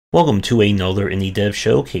Welcome to another Indie Dev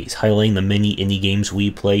Showcase, highlighting the many indie games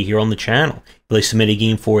we play here on the channel. If you'd like to submit a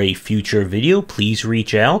game for a future video, please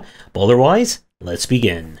reach out. But otherwise, let's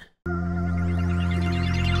begin.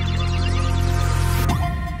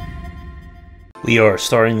 We are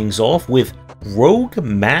starting things off with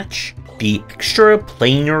Roguematch, the Extra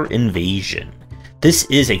Planar Invasion. This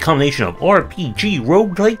is a combination of RPG,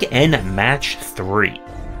 roguelike, and match 3.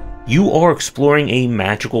 You are exploring a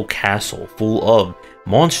magical castle full of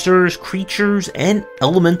monsters, creatures, and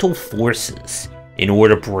elemental forces. In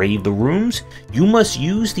order to brave the rooms, you must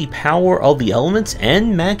use the power of the elements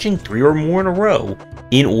and matching 3 or more in a row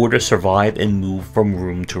in order to survive and move from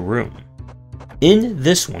room to room. In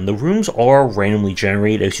this one, the rooms are randomly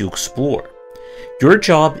generated as you explore. Your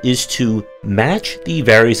job is to match the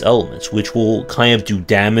various elements, which will kind of do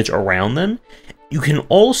damage around them. You can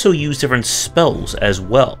also use different spells as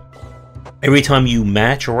well. Every time you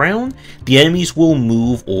match around, the enemies will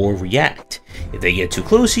move or react. If they get too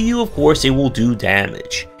close to you, of course, they will do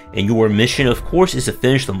damage. And your mission, of course, is to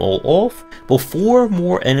finish them all off before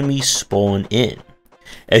more enemies spawn in.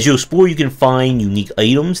 As you explore, you can find unique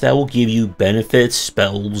items that will give you benefits,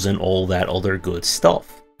 spells, and all that other good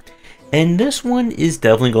stuff. And this one is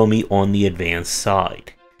definitely going to be on the advanced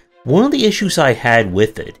side. One of the issues I had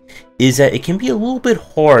with it is that it can be a little bit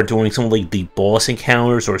hard during some of the boss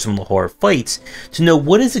encounters or some of the hard fights to know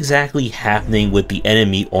what is exactly happening with the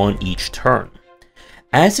enemy on each turn.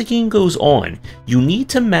 As the game goes on, you need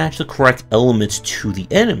to match the correct elements to the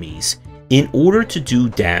enemies in order to do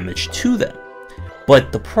damage to them.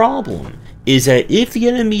 But the problem is that if the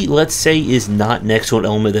enemy, let's say, is not next to an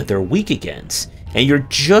element that they're weak against, and you're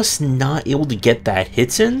just not able to get that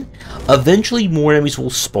hits in, eventually more enemies will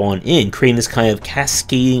spawn in, creating this kind of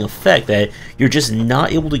cascading effect that you're just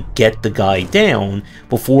not able to get the guy down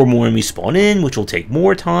before more enemies spawn in, which will take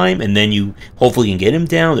more time, and then you hopefully can get him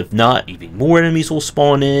down. If not, even more enemies will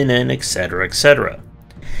spawn in, and etc, etc.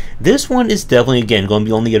 This one is definitely, again, going to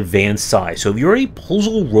be on the advanced side, so if you're a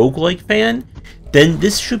puzzle roguelike fan, then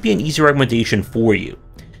this should be an easy recommendation for you.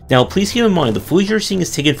 Now, please keep in mind, the footage you're seeing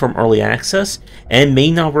is taken from early access and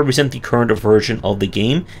may not represent the current version of the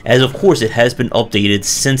game, as of course it has been updated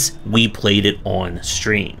since we played it on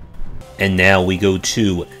stream. And now we go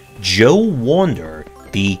to Joe Wander,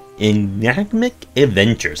 the Enigmatic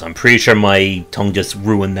Adventures. I'm pretty sure my tongue just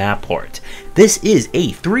ruined that part. This is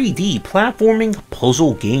a 3D platforming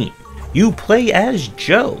puzzle game. You play as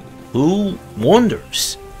Joe, who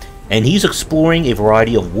wanders, and he's exploring a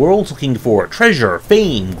variety of worlds looking for treasure,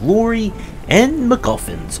 fame, glory, and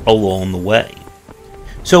MacGuffins along the way.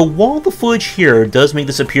 So while the footage here does make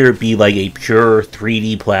this appear to be like a pure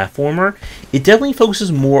 3D platformer, it definitely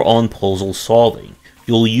focuses more on puzzle solving.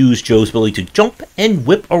 You'll use Joe's ability to jump and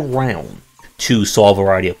whip around to solve a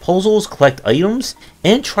variety of puzzles, collect items,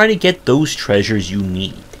 and try to get those treasures you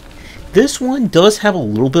need. This one does have a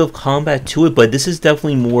little bit of combat to it, but this is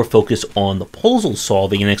definitely more focused on the puzzle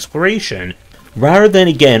solving and exploration, rather than,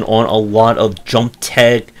 again, on a lot of jump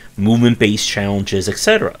tech, movement-based challenges,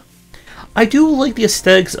 etc. I do like the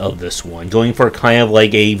aesthetics of this one, going for kind of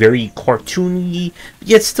like a very cartoony,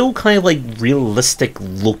 yet still kind of like realistic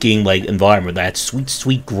looking like environment, that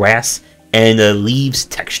sweet grass and leaves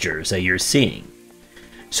textures that you're seeing.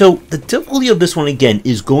 So the difficulty of this one, again,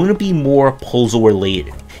 is going to be more puzzle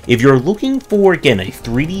related. If you're looking for, again, a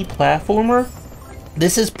 3D platformer,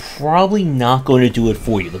 this is probably not going to do it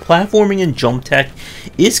for you. The platforming and jump tech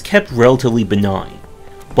is kept relatively benign,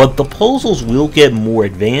 but the puzzles will get more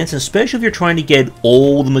advanced, especially if you're trying to get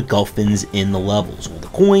all the MacGuffins in the levels, all the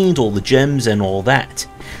coins, all the gems, and all that.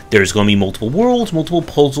 There's going to be multiple worlds, multiple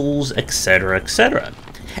puzzles, etc, etc.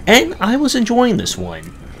 And I was enjoying this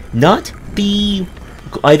one. Not the,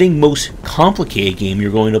 I think, most complicated game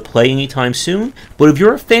you're going to play anytime soon, but if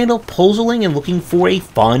you're a fan of puzzling and looking for a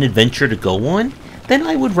fun adventure to go on, then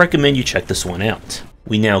I would recommend you check this one out.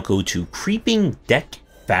 We now go to Creeping Deck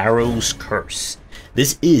Pharaoh's Curse.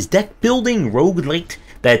 This is deck building roguelite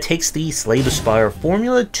that takes the Slay the Spire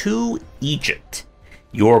formula to Egypt.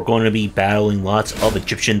 You're going to be battling lots of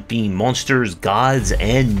Egyptian themed monsters, gods,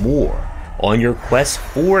 and more on your quest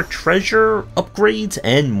for treasure, upgrades,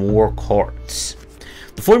 and more cards.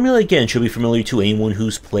 The formula, again, should be familiar to anyone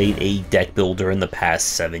who's played a deck builder in the past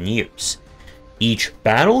 7 years. Each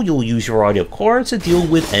battle, you'll use your variety of cards to deal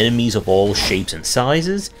with enemies of all shapes and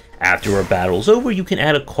sizes. After a battle's over, you can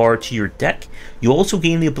add a card to your deck. You also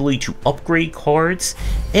gain the ability to upgrade cards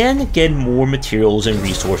and get more materials and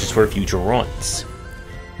resources for future runs.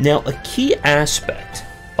 Now, a key aspect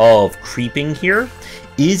of creeping here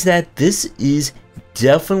is that this is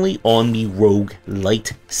definitely on the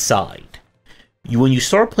roguelite side. When you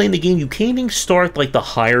start playing the game, you can't even start like the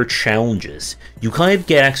higher challenges. You kind of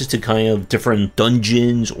get access to kind of different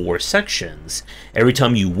dungeons or sections. Every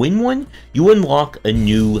time you win one, you unlock a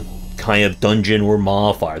new kind of dungeon or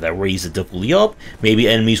modifier that raises the difficulty up. Maybe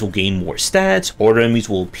enemies will gain more stats, harder enemies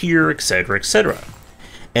will appear, etc, etc.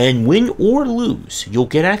 And win or lose, you'll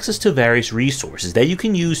get access to various resources that you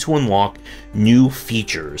can use to unlock new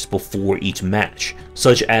features before each match,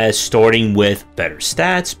 such as starting with better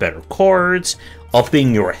stats, better cards,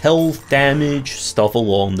 upping your health, damage, stuff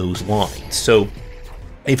along those lines. So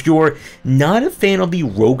if you're not a fan of the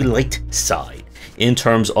roguelite side, in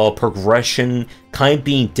terms of progression kind of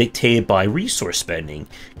being dictated by resource spending,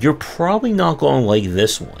 you're probably not going to like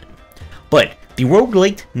this one. But the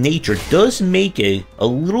roguelite nature does make it a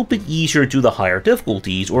little bit easier to do the higher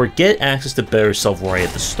difficulties or get access to better stuff right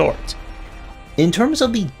at the start. In terms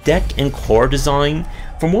of the deck and card design,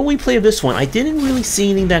 from what we played of this one, I didn't really see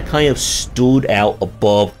anything that kind of stood out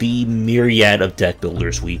above the myriad of deck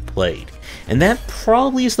builders we played. And that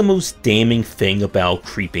probably is the most damning thing about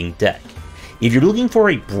Creeping Deck. If you're looking for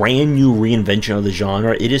a brand new reinvention of the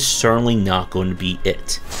genre, it is certainly not going to be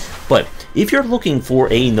it. But if you're looking for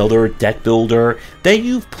another deck builder that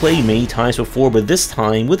you've played many times before, but this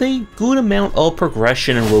time with a good amount of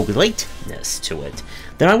progression and rogueliteness to it,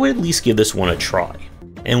 then I would at least give this one a try.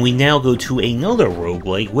 And we now go to another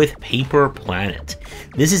roguelike with Paper Planet.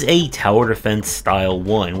 This is a tower defense style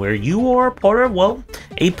one, where you are part of, well,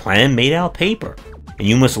 a planet made out of paper. And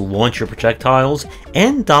you must launch your projectiles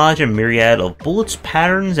and dodge a myriad of bullets,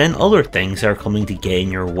 patterns, and other things that are coming to get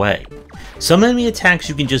in your way. Some enemy attacks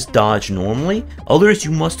you can just dodge normally, others you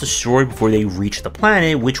must destroy before they reach the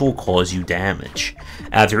planet, which will cause you damage.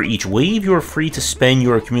 After each wave, you are free to spend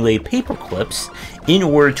your accumulated paper clips in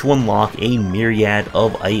order to unlock a myriad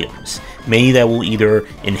of items, many that will either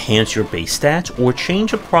enhance your base stats or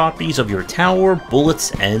change the properties of your tower,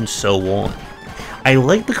 bullets, and so on. I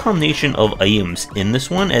like the combination of items in this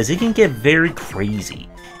one, as it can get very crazy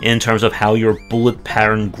in terms of how your bullet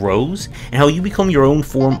pattern grows and how you become your own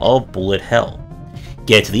form of bullet hell.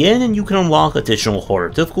 Get to the end and you can unlock additional harder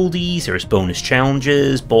difficulties, there's bonus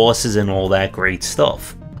challenges, bosses, and all that great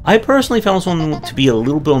stuff. I personally found this one to be a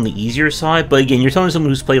little bit on the easier side, but again, you're telling someone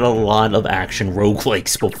who's played a lot of action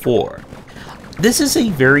roguelikes before. This is a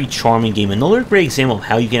very charming game, another great example of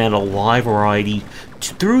how you can add a wide variety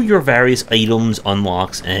through your various items,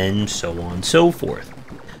 unlocks, and so on and so forth.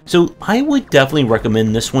 So I would definitely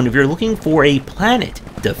recommend this one if you're looking for a planet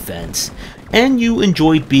defense and you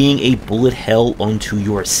enjoy being a bullet hell unto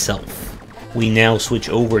yourself. We now switch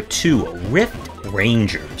over to Rift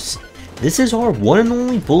Rangers. This is our one and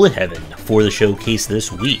only bullet heaven for the showcase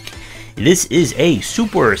this week. This is a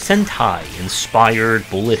Super Sentai inspired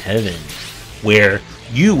bullet heaven, where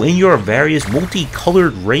you and your various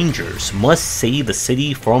multicolored rangers must save the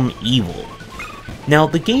city from evil. Now,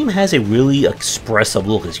 the game has a really expressive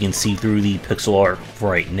look, as you can see through the pixel art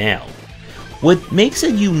right now. What makes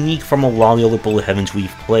it unique from a lot of the other bullet heavens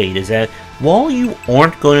we've played is that while you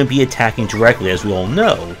aren't going to be attacking directly, as we all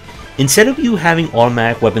know, instead of you having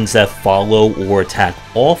automatic weapons that follow or attack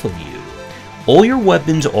off of you, all your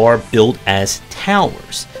weapons are built as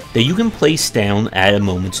towers that you can place down at a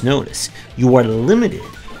moment's notice. You are limited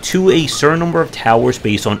to a certain number of towers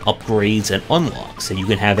based on upgrades and unlocks that you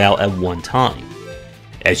can have out at one time.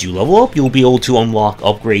 As you level up, you'll be able to unlock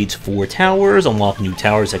upgrades for towers, unlock new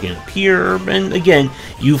towers that can appear, and again,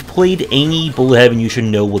 you've played any bullet heaven, you should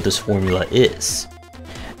know what this formula is.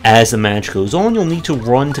 As the match goes on, you'll need to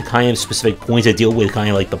run to kind of specific points that deal with kind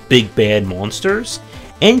of like the big bad monsters,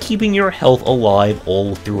 and keeping your health alive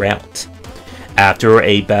all throughout. After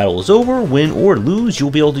a battle is over, win or lose,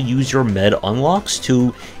 you'll be able to use your meta unlocks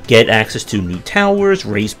to get access to new towers,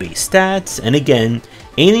 raise base stats, and again,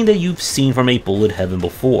 anything that you've seen from a bullet heaven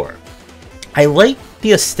before. I like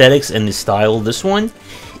the aesthetics and the style of this one.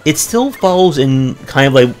 It still follows in kind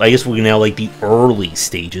of like, I guess we're now like the early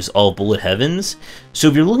stages of bullet heavens. So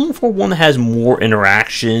if you're looking for one that has more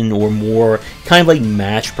interaction or more kind of like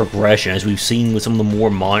match progression, as we've seen with some of the more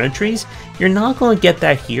modern entries, you're not going to get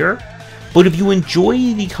that here. But if you enjoy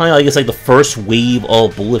the kind of, I guess, like the first wave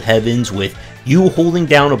of bullet heavens with you holding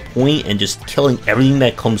down a point and just killing everything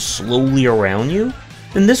that comes slowly around you,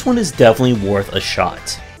 then this one is definitely worth a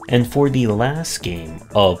shot. And for the last game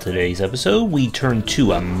of today's episode, we turn to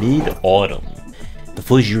Midautumn. The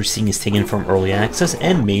footage you're seeing is taken from early access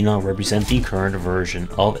and may not represent the current version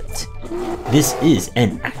of it. This is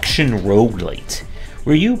an action roguelite,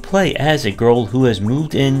 where you play as a girl who has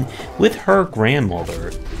moved in with her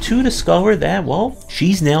grandmother to discover that, well,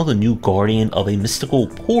 she's now the new guardian of a mystical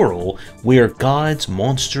portal where gods,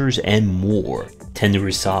 monsters, and more tend to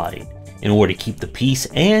reside. In order to keep the peace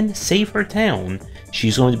and save her town,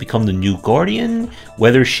 she's going to become the new guardian,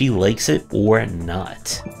 whether she likes it or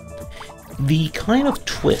not. The kind of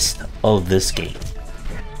twist of this game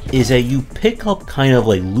is that you pick up kind of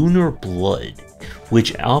like lunar blood,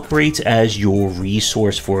 which operates as your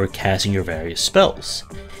resource for casting your various spells.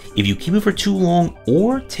 If you keep it for too long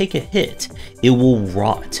or take a hit, it will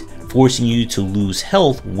rot, forcing you to lose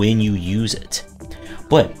health when you use it.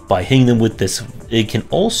 But by hitting them with this, it can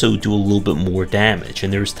also do a little bit more damage,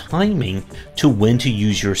 and there's timing to when to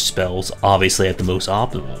use your spells, obviously at the most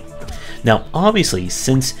optimal. Now obviously,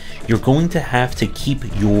 since you're going to have to keep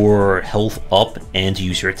your health up and to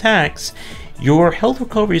use your attacks, your health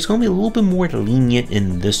recovery is going to be a little bit more lenient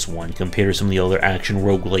in this one compared to some of the other action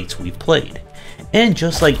roguelites we've played. And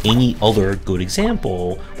just like any other good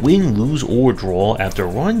example, win, lose, or draw after a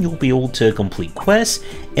run, you'll be able to complete quests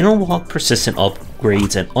and unlock persistent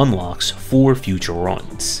upgrades and unlocks for future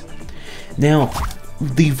runs. Now,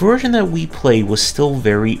 the version that we played was still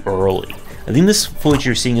very early. I think this footage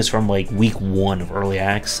you're seeing is from like week 1 of early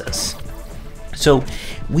access. So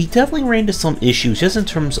we definitely ran into some issues just in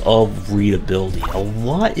terms of readability. A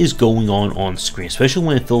lot is going on screen, especially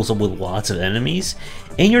when it fills up with lots of enemies,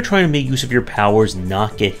 and you're trying to make use of your powers,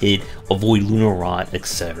 not get hit, avoid lunar rot,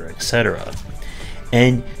 etc, etc.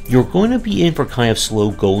 And you're going to be in for kind of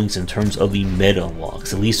slow goings in terms of the meta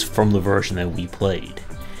unlocks, at least from the version that we played.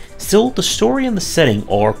 Still, the story and the setting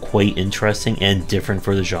are quite interesting and different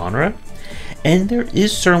for the genre, and there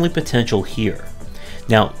is certainly potential here.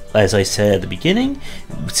 Now, as I said at the beginning,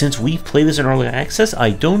 since we've played this in early access, I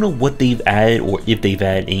don't know what they've added or if they've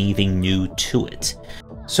added anything new to it.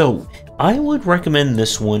 So, I would recommend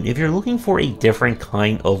this one if you're looking for a different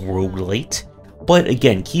kind of roguelite, but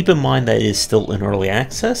again, keep in mind that it is still in early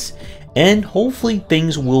access, and hopefully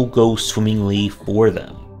things will go swimmingly for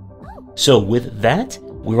them. So with that,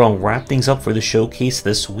 we're going to wrap things up for the showcase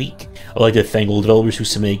this week. I'd like to thank all the developers who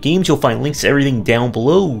submitted games. You'll find links to everything down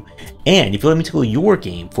below. And if you'd like me to go your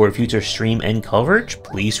game for a future stream and coverage,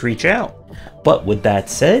 please reach out. But with that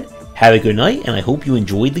said, have a good night, and I hope you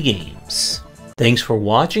enjoyed the games. Thanks for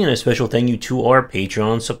watching, and a special thank you to our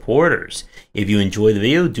Patreon supporters. If you enjoyed the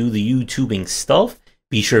video, do the YouTubing stuff,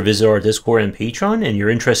 be sure to visit our Discord and Patreon, and if you're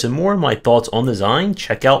interested in more in my thoughts on design,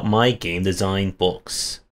 check out my game design books.